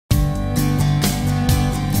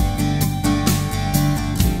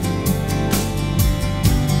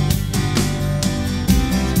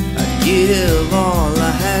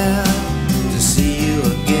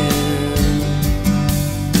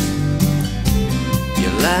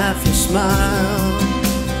laugh, your smile,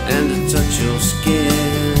 and to touch your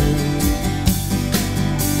skin.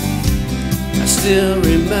 I still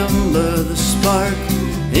remember the spark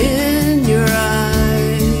in your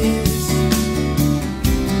eyes,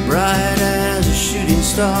 bright as a shooting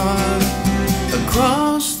star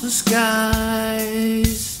across the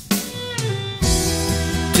skies.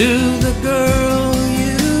 To the girl who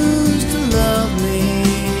used to love me,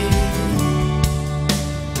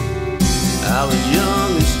 I was young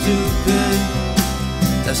and stupid,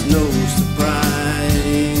 that's no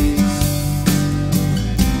surprise.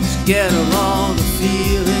 Scared of all the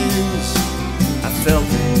feelings I felt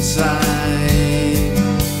inside.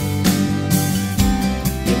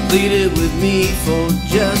 You pleaded with me for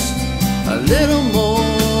just a little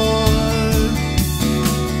more,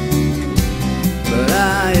 but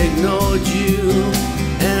I ignored you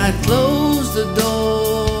and I closed the door.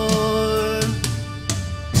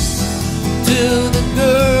 To the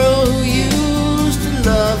girl who used to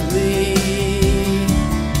love me,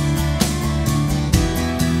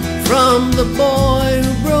 from the boy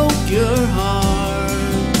who broke your heart,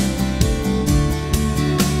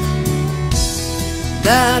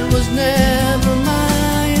 that was never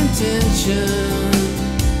my intention,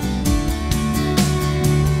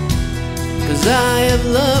 'cause I have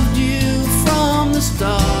loved you from the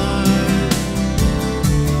start.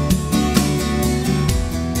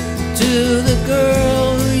 To the girl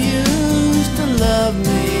who used to love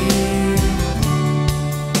me,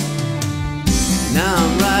 now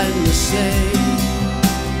I'm writing to say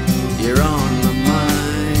you're on my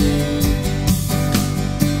mind.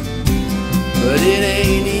 But it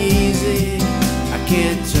ain't easy, I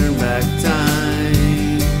can't turn back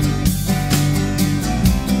time.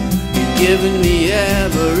 You've given me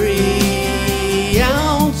every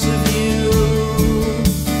ounce of you,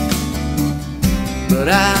 but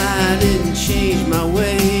I didn't change my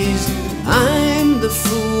ways, I'm the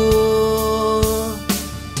fool.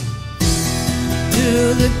 To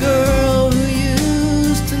the girl who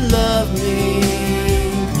used to love me,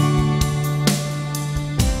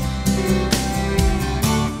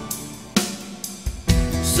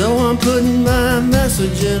 so I'm putting my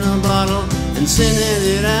message in a bottle and sending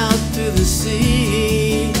it out to the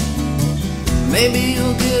sea. Maybe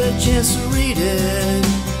you'll get a chance to read it,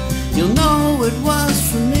 you'll know it was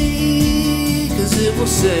for me, 'cause it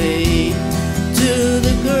will say, to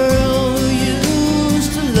the girl who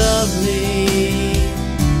used to love me,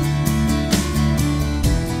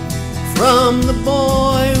 from the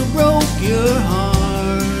boy who broke your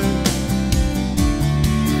heart,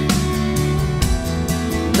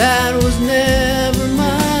 that was never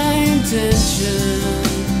my intention,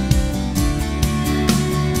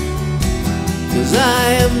 'cause I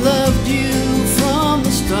have loved you from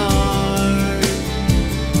the start.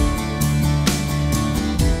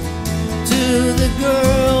 To the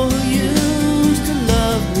girl who used to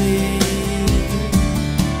love me,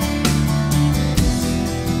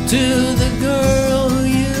 to the girl who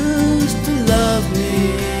used to love me,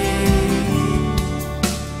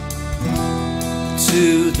 to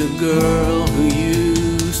the girl who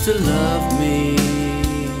used to love me.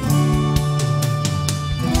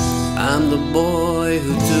 I'm the boy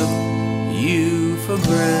who took you for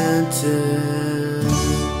granted.